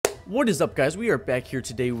What is up, guys? We are back here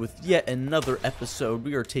today with yet another episode.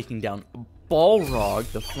 We are taking down Balrog,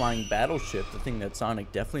 the flying battleship, the thing that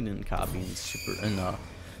Sonic definitely didn't copy in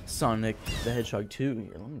Sonic the Hedgehog 2.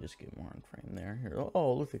 Here, let me just get more on frame there. Here,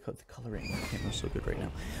 oh, look at the coloring. The camera's so good right now.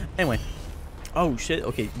 Anyway, oh shit.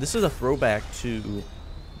 Okay, this is a throwback to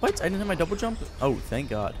what? I didn't have my double jump. Oh, thank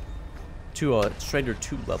God. To Strider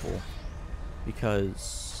 2 level,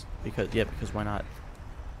 because why not?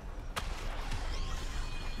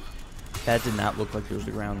 That did not look like there was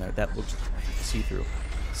the ground there. That looks see-through.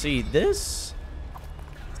 See, this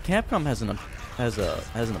Capcom has an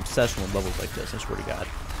obsession with levels like this. I swear to God,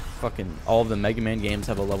 fucking all of the Mega Man games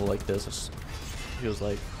have a level like this. It feels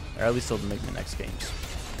like, or at least all the Mega Man X games.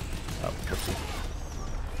 Oh, whoopsie.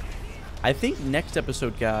 I think next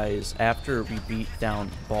episode, guys, after we beat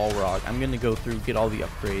down Balrog, I'm gonna go through, get all the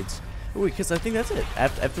upgrades. Oh, wait, because I think that's it.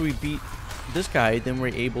 After we beat this guy, then we're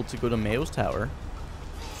able to go to Mayo's Tower.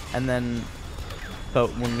 And then, but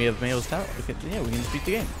when we have Mayo's Tower, we can just beat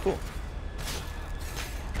the game. Cool.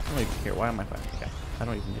 I don't even care. Why am I fighting the guy? I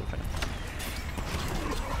don't even need to fight him.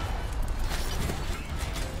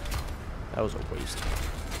 That was a waste.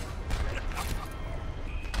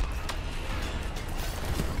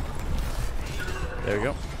 There we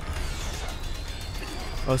go.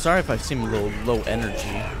 Oh, sorry if I seem a little low energy.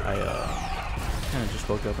 I kind of just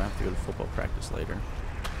woke up and have to go to football practice later.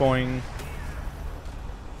 Boing.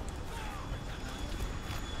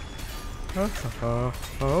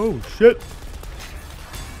 Oh shit!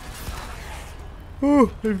 Oh,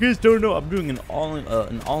 if you guys don't know, I'm doing an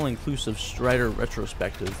all-inclusive Strider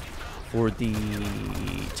retrospective for the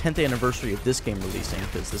 10th anniversary of this game releasing,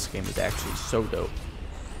 because this game is actually so dope.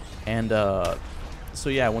 And so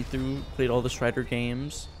yeah, I went through, played all the Strider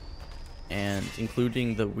games, and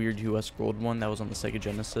including the weird US Gold one that was on the Sega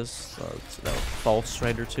Genesis. So that was False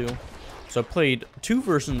Strider 2. So I played 2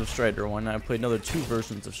 versions of Strider 1, and I played another 2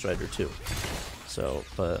 versions of Strider 2. So,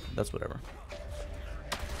 but that's whatever.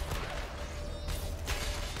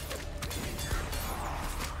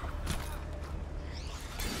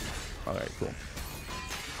 Alright, cool.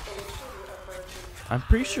 I'm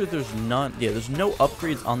pretty sure there's none, yeah, there's no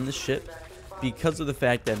upgrades on this ship because of the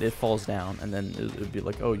fact that it falls down, and then it would be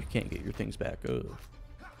like, oh, you can't get your things back. Ugh.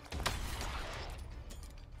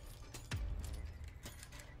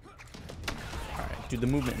 Dude, the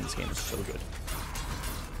movement in this game is so good.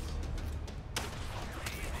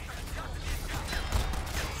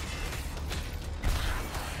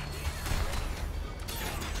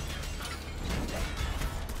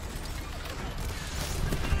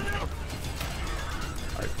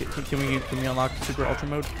 Alright, can we unlock Super Ultra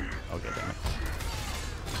mode? Okay, damn it.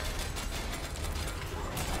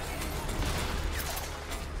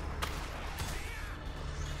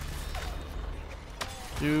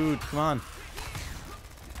 Dude, come on.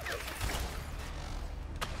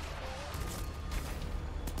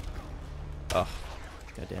 Oh,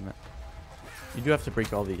 god damn it. You do have to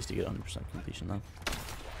break all these to get 100% completion, though.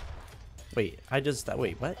 Wait,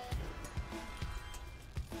 wait, what?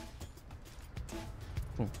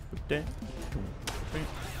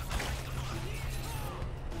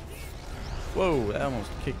 Whoa, that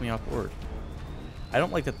almost kicked me off board. I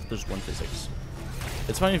don't like that there's wind physics.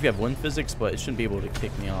 It's fine if you have wind physics, but it shouldn't be able to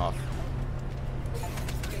kick me off.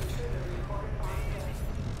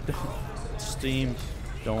 Steam.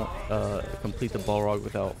 Don't complete the Balrog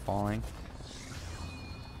without falling.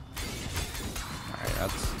 Alright,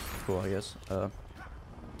 that's cool, I guess.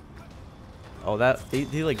 Oh, that they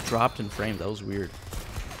like dropped in frame. That was weird.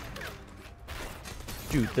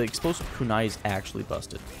 Dude, the explosive kunai is actually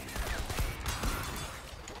busted.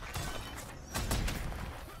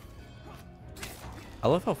 I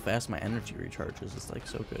love how fast my energy recharges. It's like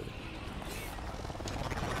so good.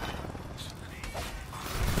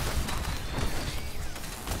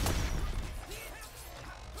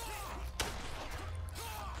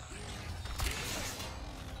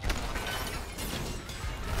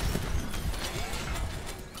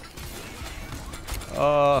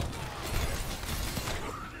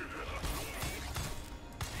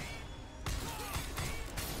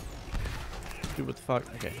 Dude, what the fuck?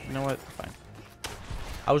 Okay, you know what? Fine.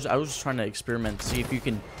 I was just trying to experiment to see if you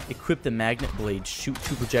can equip the magnet blade, shoot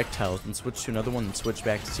 2 projectiles, and switch to another one, and switch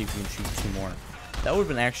back to see if you can shoot 2 more. That would have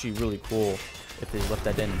been actually really cool if they left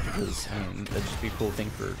that in, because I mean, that'd just be a cool thing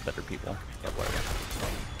for better people. Yeah, whatever.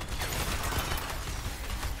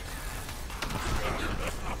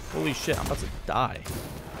 Holy shit, I'm about to die.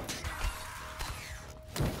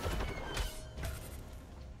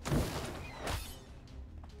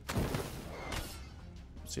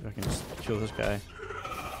 Let's see if I can just kill this guy.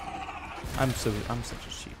 I'm such a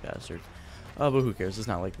cheap bastard. Oh, but who cares? It's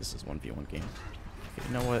not like this is 1v1 game. Okay,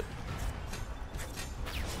 you know what?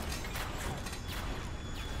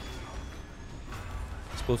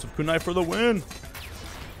 Explosive kunai for the win!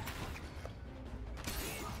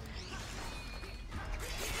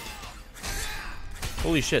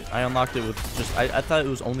 Holy shit, I unlocked it with just... I thought it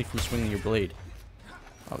was only from swinging your blade.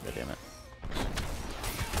 Oh, god damn it.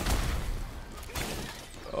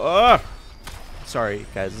 Oh! Sorry,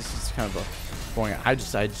 guys, this is kind of a boring... I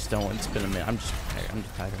just don't... It's been a minute. I'm just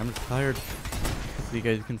tired. I'm just tired. Hopefully you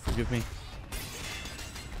guys can forgive me.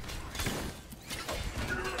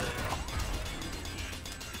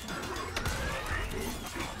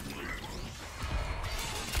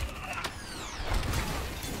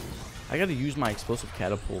 I gotta use my explosive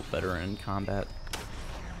catapult better in combat.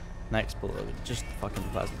 Not explode, just fucking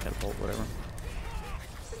plasma catapult, whatever.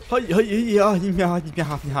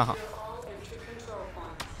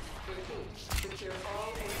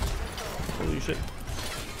 Holy shit.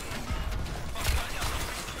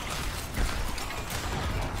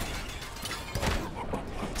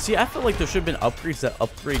 See, I feel like there should have been upgrades that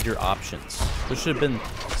upgrade your options. There should have been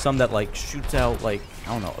some that like shoots out like,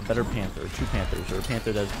 I don't know, a better panther, or 2 panthers, or a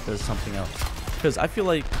panther that does something else. Because I feel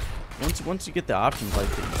like once you get the options like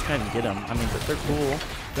that, you just kind of get them. I mean, they're cool.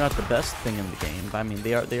 They're not the best thing in the game, but I mean,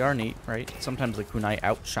 they are neat, right? Sometimes the kunai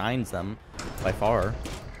outshines them by far.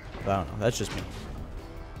 But I don't know. That's just me.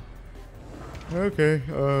 Okay,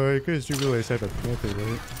 I guess you realize I have a panther,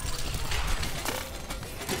 right?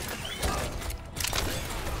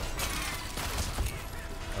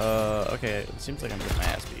 Okay, it seems like I'm getting my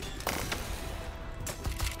ass beat.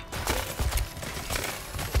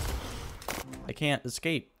 I can't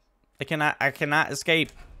escape. I cannot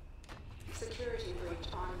escape. Security breach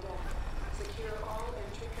on deck. Secure all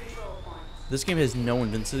entry control points. This game has no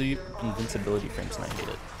invincibility frames and I hate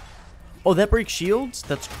it. Oh, that breaks shields?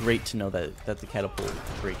 That's great to know that the catapult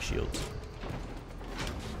breaks shields.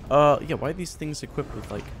 Yeah, why are these things equipped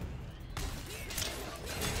with like...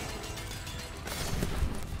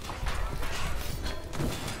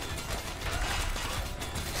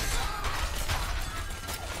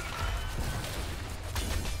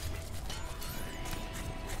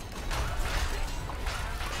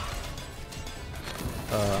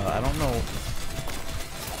 I don't know.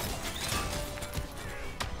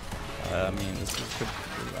 I mean, this is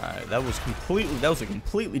that was a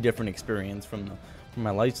completely different experience from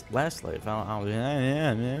my last life. Oh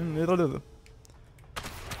yeah, we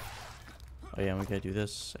gotta do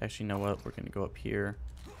this. Actually, you know what? We're gonna go up here,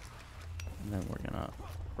 and then we're gonna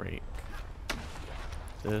break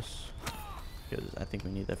this because I think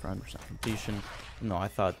we need that for 100% completion. No, I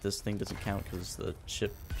thought this thing doesn't count because the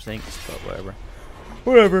ship sinks, but whatever.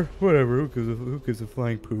 Whatever. Who gives a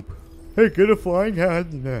flying poop? Hey, get a flying hat.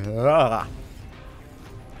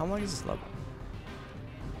 How long is this level?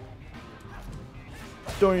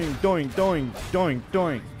 Doing, doing, doing, doing,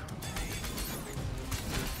 doing.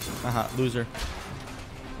 Loser.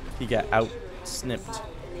 He got out snipped.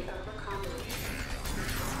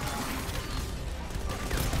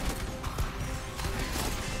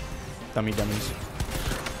 Dummy dummies.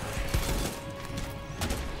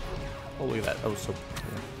 Oh, look at that. That was so cool.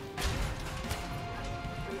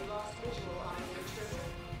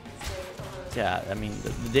 Yeah, I mean,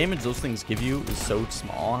 the damage those things give you is so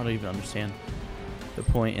small, I don't even understand the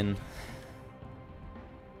point in...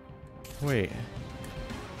 Wait.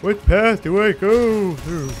 What path do I go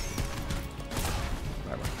through?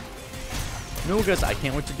 Whatever. You know what, guys, I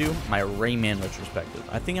can't wait to do? My Rayman retrospective.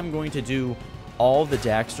 I think I'm going to do all the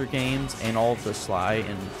Daxter games and all the Sly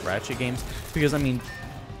and Ratchet games, because, I mean,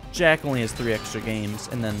 Jack only has 3 extra games,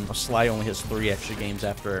 and then Sly only has 3 extra games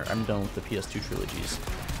after I'm done with the PS2 trilogies,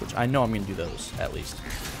 which I know I'm going to do those, at least.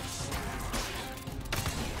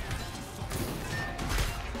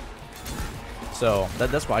 So,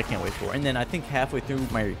 that's what I can't wait for. And then I think halfway through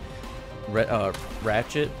my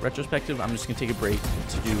Ratchet retrospective, I'm just going to take a break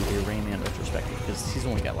to do a Rayman retrospective, because he's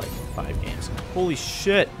only got like 5 games. Holy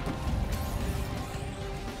shit!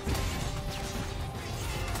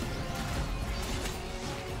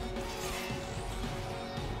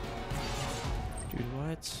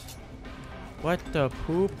 What the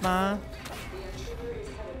poop, ma? The intruder is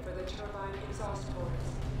headed for the turbine exhaust ports.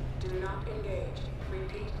 Do not engage.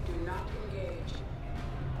 Repeat, do not engage.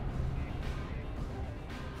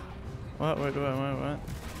 What? Wait,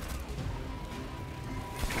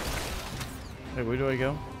 where do I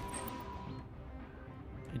go?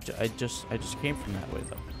 I just came from that way,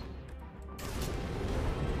 though.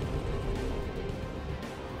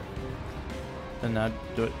 And now,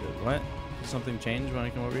 what? Did something change when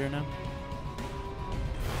I come over here now?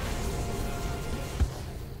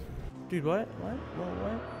 Dude, what? What?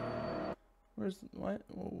 What? Where's what?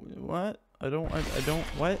 What? I don't.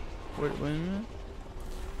 What? Wait a minute.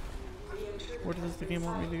 Where does the game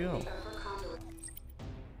want me to go?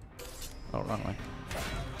 Oh, wrong way.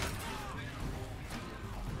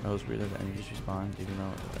 That was weird that the enemies respawned, even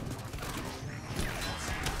though.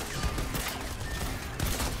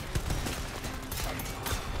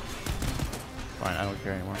 Fine, I don't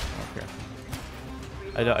care anymore.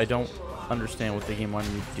 I don't care. I don't understand what the game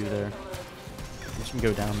wanted me to do there. I'm just gonna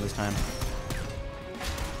go down this time.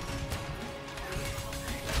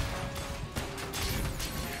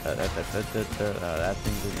 That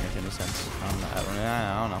thing doesn't make any sense. I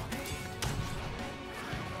don't know.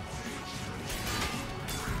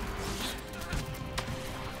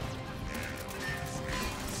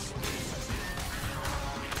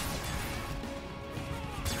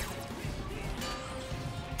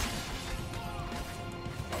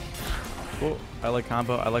 Cool. I like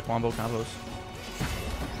combo. I like wombo combos.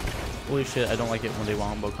 Holy shit, I don't like it when they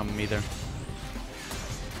wombo combo me either.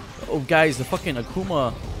 Oh, guys, the fucking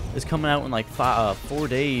Akuma is coming out in like 4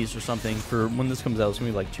 days or something. For when this comes out, it's gonna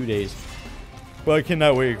be like 2 days. Well, I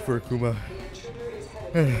cannot wait for Akuma.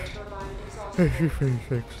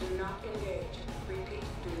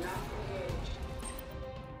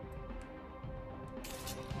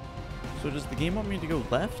 So does the game want me to go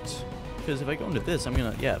left? Because if I go into this, I'm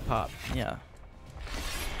gonna, yeah, pop, yeah.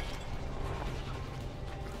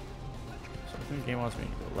 So I think the game wants me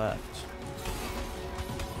to go left.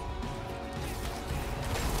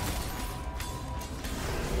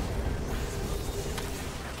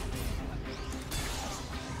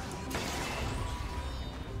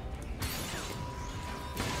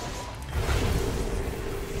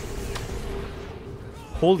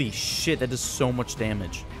 Holy shit, that does so much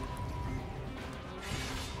damage.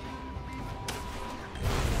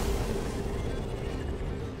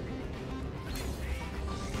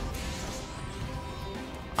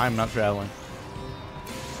 I'm not traveling.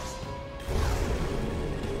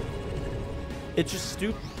 It's just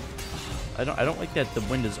stupid. I don't like that the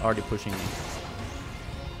wind is already pushing me.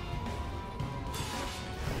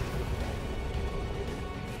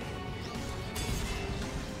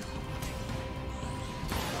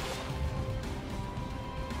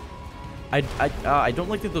 I don't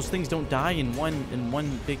like that those things don't die in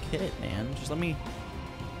one big hit, man. Just let me.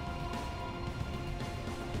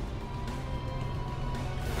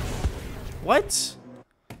 What?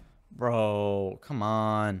 Bro, come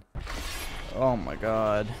on. Oh my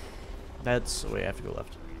god. That's wait, I have to go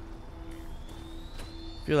left.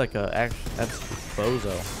 I feel like a absolute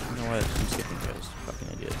bozo. You know what? I'm skipping those fucking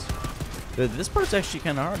idiots. This part's actually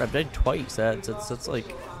kind of hard. I've died twice. That's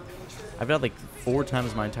like I've died like 4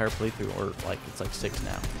 times my entire playthrough, or like it's like 6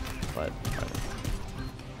 now. But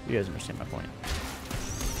you guys understand my point.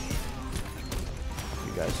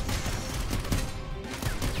 You guys.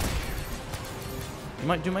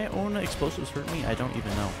 Do my own explosives hurt me? I don't even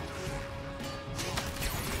know.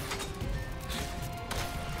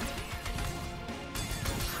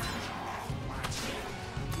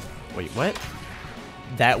 Wait, what?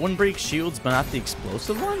 That one breaks shields, but not the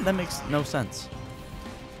explosive one? That makes no sense.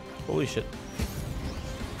 Holy shit.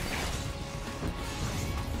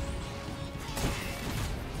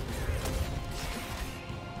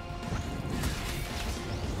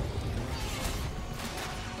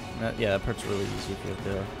 Yeah, that part's really easy if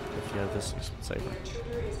you have this cipher. The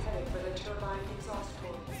intruder is headed for the turbine exhaust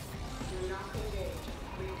ports. Do not engage.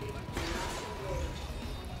 Repeat, do not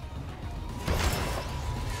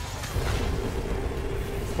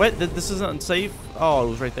engage. What? This isn't unsafe? Oh, it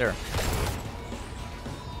was right there.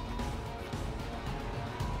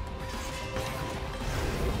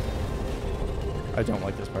 I don't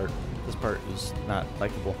like this part. This part is not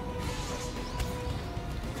likable.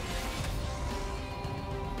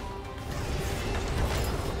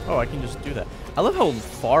 Oh, I can just do that. I love how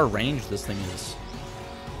far range this thing is.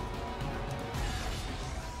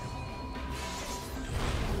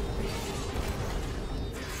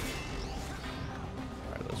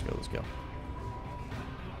 Alright, let's go, let's go.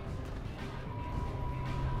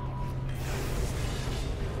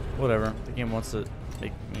 Whatever. The game wants to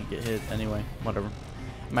make me get hit anyway. Whatever.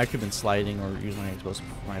 I might have been sliding or using my explosive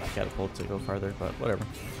before I have to catapult to go farther, but whatever.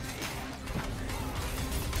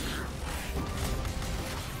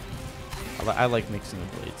 I like mixing the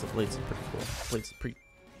blades. The blades are pretty cool. The blades are pretty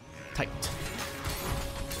tight.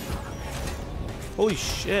 Holy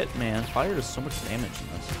shit, man. Fire does so much damage in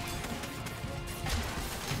this.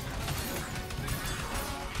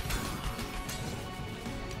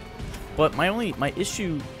 But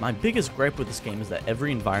my biggest gripe with this game is that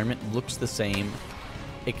every environment looks the same.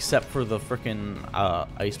 except for the frickin'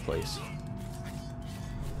 ice place.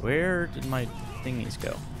 Where did my thingies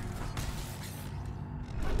go?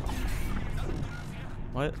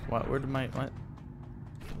 What? What? Where did my what?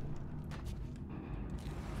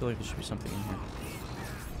 I feel like there should be something in here.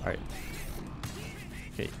 All right.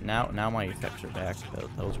 Okay, now my effects are back.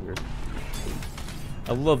 That was weird.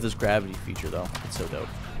 I love this gravity feature though. It's so dope.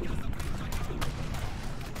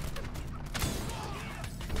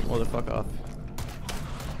 Motherfuck off.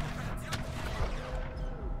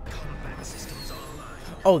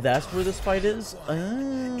 Oh, that's where this fight is?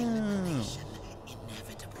 Oh.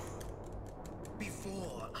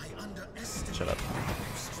 Shut up.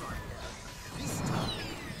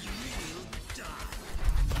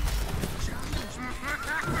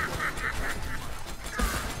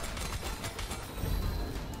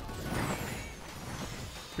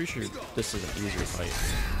 Pretty sure this is an easier fight.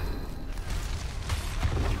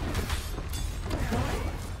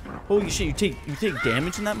 Holy shit! You take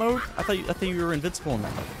damage in that mode? I thought you were invincible in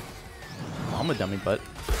that mode. Well, I'm a dummy butt.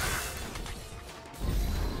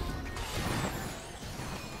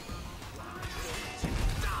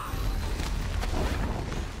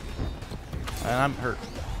 And I'm hurt.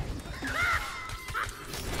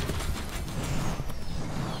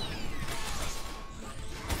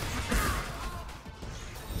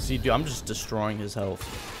 See, dude, I'm just destroying his health.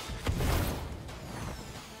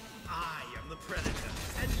 I am the predator,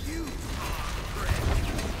 and you are the prey.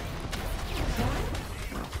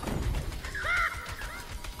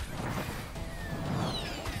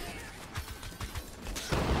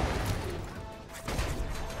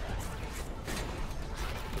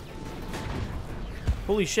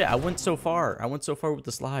 Holy shit! I went so far. I went so far with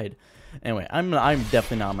the slide. Anyway, I'm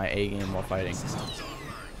definitely not on my A game while fighting.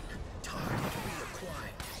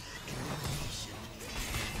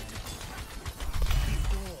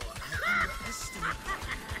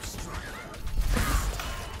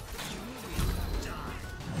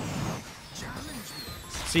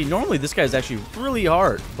 See, normally this guy's actually really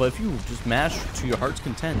hard, but if you just mash to your heart's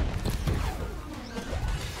content,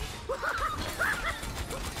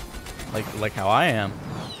 like how I am,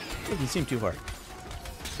 it doesn't seem too hard.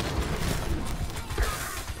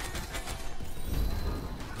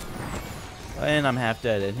 And I'm half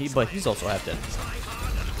dead, and but he's also half dead.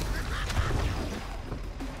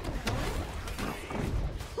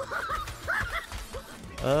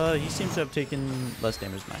 He seems to have taken less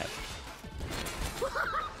damage than I have.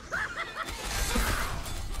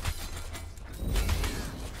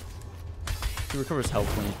 He recovers health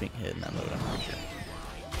when he's being hit in that mode, I'm pretty sure.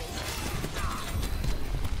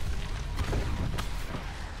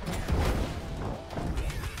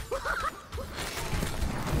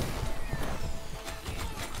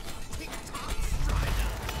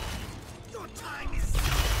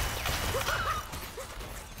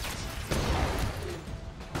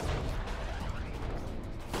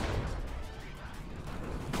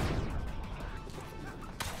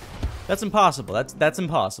 That's impossible. That's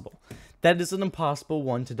impossible. That is an impossible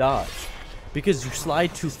one to dodge. Because you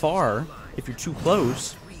slide too far if you're too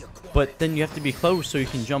close, but then you have to be close so you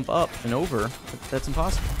can jump up and over. That's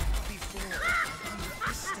impossible.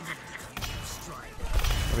 I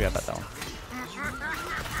forgot about that one.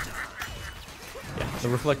 Yeah, the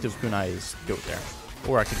reflective kunai is goat there.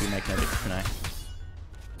 Or I could do magnetic kunai.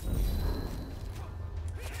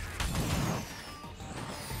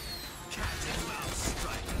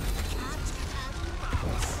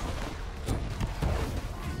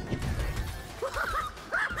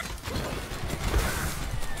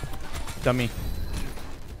 Dummy.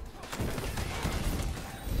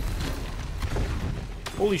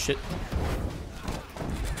 Holy shit.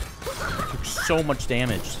 Took so much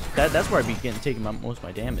damage. That's where I began taking most of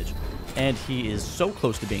my damage. And he is so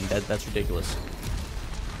close to being dead, that's ridiculous.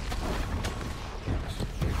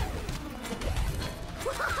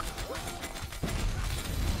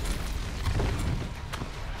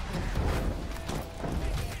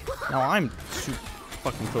 Now I'm super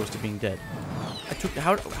fucking close to being dead.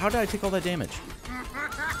 How did I take all that damage?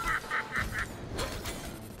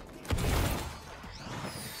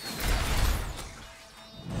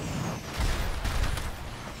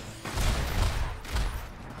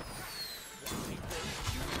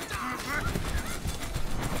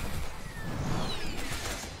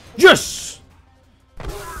 Yes!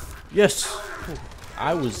 Yes!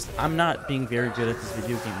 I'm not being very good at this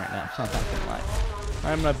video game right now. I'm not gonna lie.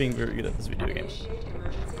 I'm not being very good at this video game.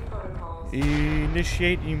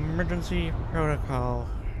 Initiate emergency protocol.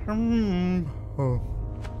 Oh.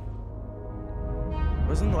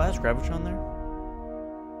 Wasn't the last Gravitron there?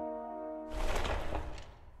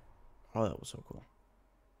 Oh, that was so cool.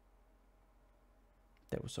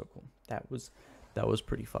 That was so cool. That was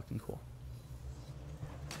pretty fucking cool.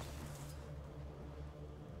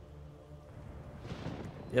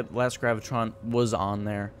 Yep, last Gravitron was on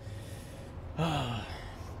there.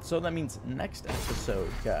 So that means next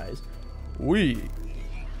episode, guys, we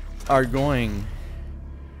are going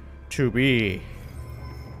to be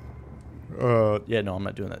yeah, no, I'm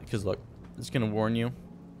not doing that because look, it's gonna warn you.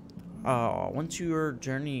 Once you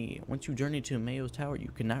journey to Mayo's Tower, you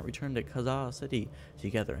cannot return to Kazaa City to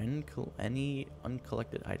gather any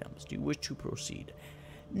uncollected items. Do you wish to proceed?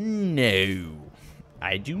 No,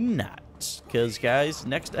 I do not. Because, guys,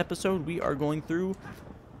 next episode we are going through,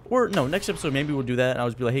 or no, next episode maybe we'll do that. And I'll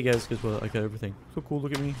just be like, hey guys, guess what? I got everything. So cool,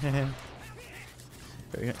 look at me. I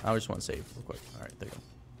just want to save real quick. All right, there you go.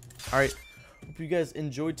 All right, hope you guys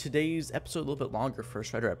enjoyed today's episode. A little bit longer for a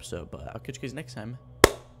Shredder episode, but I'll catch you guys next time.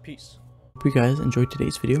 Peace. Hope you guys enjoyed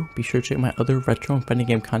today's video. Be sure to check my other retro and fighting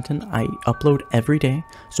game content I upload every day.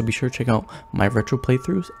 So be sure to check out my retro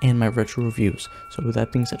playthroughs and my retro reviews. So with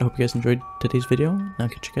that being said, I hope you guys enjoyed today's video. And I'll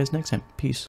catch you guys next time. Peace.